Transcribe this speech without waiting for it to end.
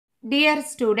Dear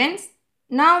students,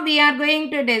 now we are going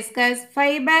to discuss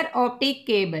fiber optic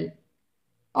cable.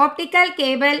 Optical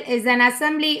cable is an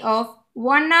assembly of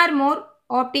one or more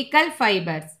optical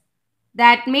fibers.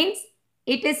 That means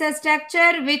it is a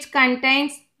structure which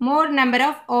contains more number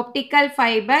of optical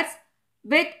fibers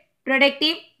with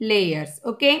protective layers.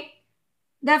 Okay.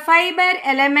 The fiber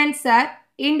elements are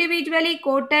individually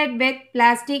coated with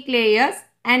plastic layers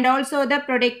and also the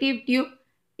protective tube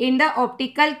in the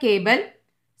optical cable.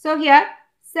 So here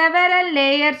several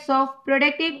layers of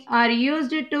protective are used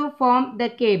to form the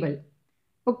cable.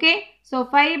 Okay, so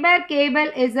fiber cable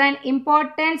is an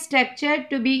important structure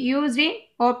to be used in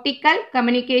optical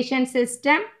communication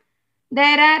system.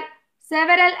 There are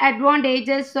several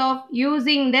advantages of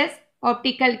using this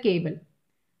optical cable.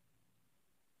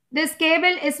 This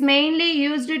cable is mainly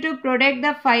used to protect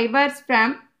the fibers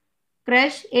from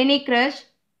any crush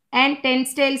and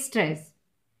tensile stress.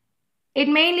 It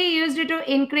mainly used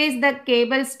to increase the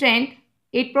cable strength.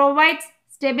 It provides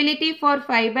stability for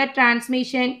fiber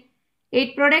transmission.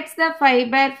 It protects the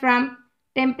fiber from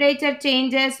temperature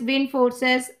changes, wind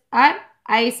forces or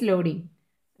ice loading.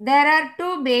 There are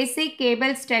two basic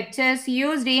cable structures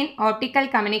used in optical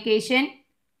communication.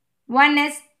 One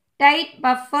is tight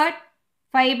buffered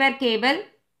fiber cable,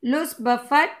 loose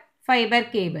buffered fiber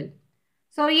cable.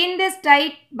 So in this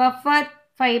tight buffered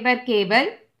fiber cable,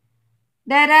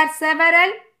 there are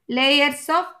several layers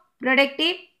of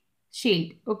protective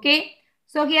shield. Okay.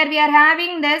 So here we are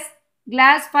having this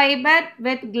glass fiber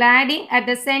with cladding at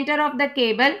the center of the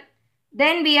cable.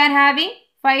 Then we are having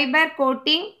fiber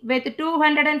coating with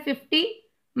 250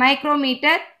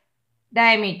 micrometer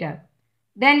diameter.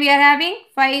 Then we are having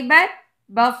fiber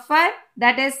buffer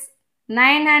that is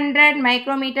 900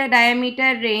 micrometer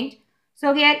diameter range.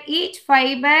 So here each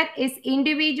fiber is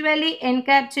individually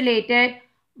encapsulated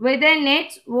within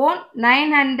its own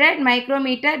 900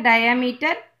 micrometer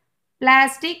diameter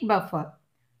plastic buffer.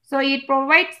 So it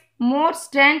provides more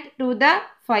strength to the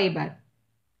fiber.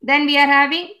 Then we are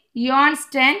having yarn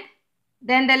strength.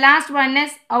 Then the last one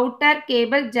is outer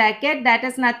cable jacket, that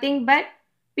is nothing but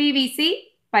PVC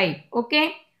pipe.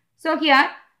 Okay. So here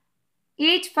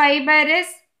each fiber is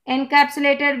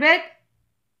encapsulated with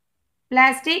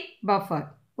plastic buffer.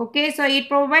 Okay. So it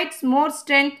provides more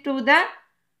strength to the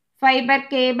fiber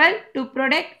cable to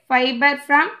protect fiber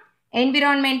from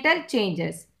environmental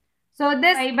changes. So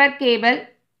this fiber cable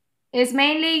is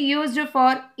mainly used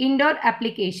for indoor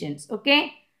applications.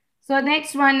 Okay. So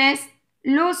next one is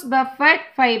loose buffered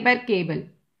fiber cable.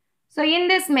 So in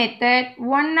this method,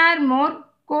 one or more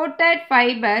coated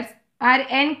fibers are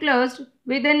enclosed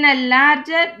within a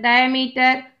larger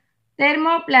diameter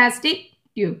thermoplastic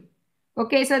tube.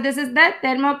 Okay, so this is the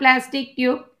thermoplastic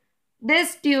tube.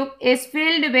 This tube is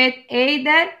filled with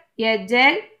either a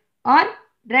gel or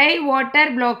dry water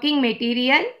blocking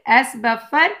material as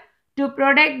buffer to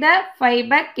protect the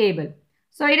fiber cable.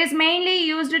 So it is mainly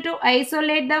used to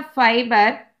isolate the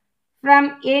fiber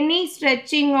from any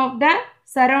stretching of the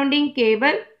surrounding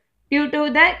cable due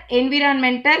to the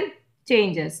environmental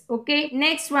changes. Okay,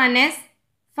 next one is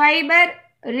fiber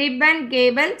ribbon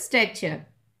cable structure.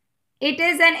 It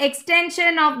is an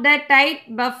extension of the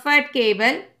tight buffered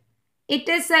cable. It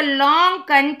is a long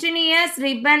continuous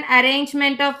ribbon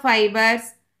arrangement of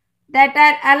fibers that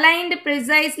are aligned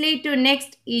precisely to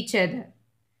next each other.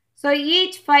 So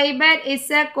each fiber is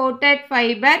a coated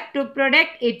fiber to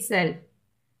protect itself.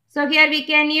 So here we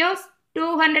can use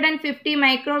 250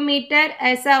 micrometer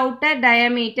as outer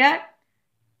diameter.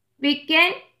 We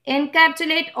can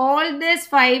encapsulate all these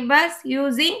fibers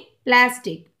using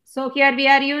plastic. So here we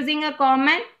are using a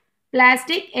common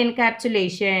plastic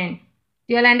encapsulation.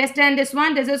 You will understand this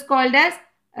one. This is called as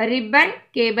a ribbon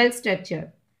cable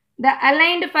structure. The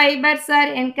aligned fibers are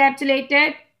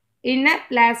encapsulated in a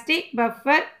plastic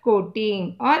buffer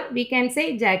coating, or we can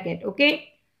say jacket. Okay.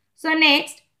 So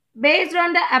next, based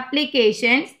on the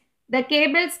applications, the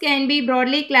cables can be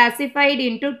broadly classified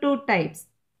into two types: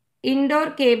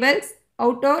 indoor cables,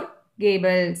 outdoor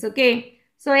cables. Okay.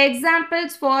 So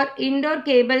examples for indoor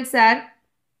cables are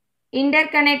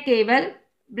interconnect cable,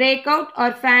 breakout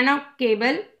or fan out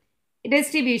cable,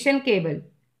 distribution cable.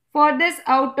 For this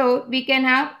outdoor, we can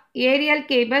have aerial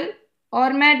cable,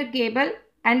 armored cable,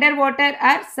 underwater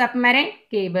or submarine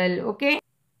cable. Okay.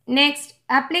 Next,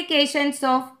 applications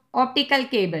of optical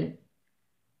cable.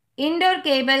 Indoor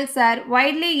cables are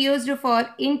widely used for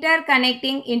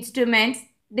interconnecting instruments,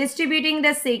 distributing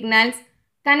the signals,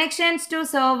 connections to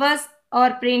servers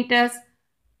or printers.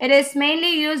 It is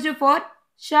mainly used for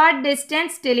short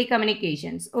distance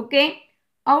telecommunications. Okay.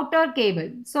 Outdoor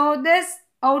cable. So this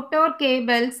outdoor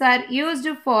cables are used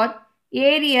for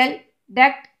aerial,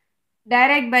 duct,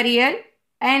 direct burial,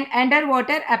 and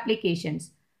underwater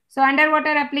applications. So underwater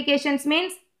applications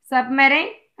means submarine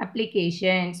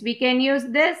applications. We can use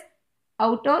this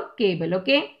outdoor cable.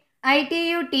 Okay.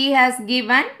 ITU-T has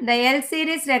given the L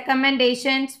series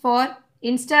recommendations for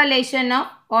installation of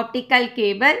optical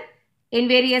cable in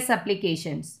various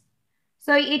applications.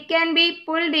 So it can be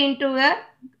pulled into a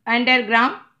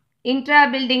underground,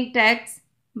 intra-building ducts,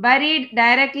 buried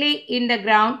directly in the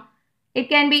ground. It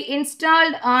can be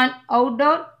installed on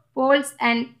outdoor poles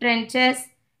and trenches.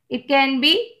 It can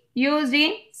be used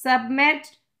in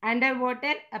submerged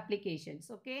underwater applications.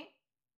 Okay.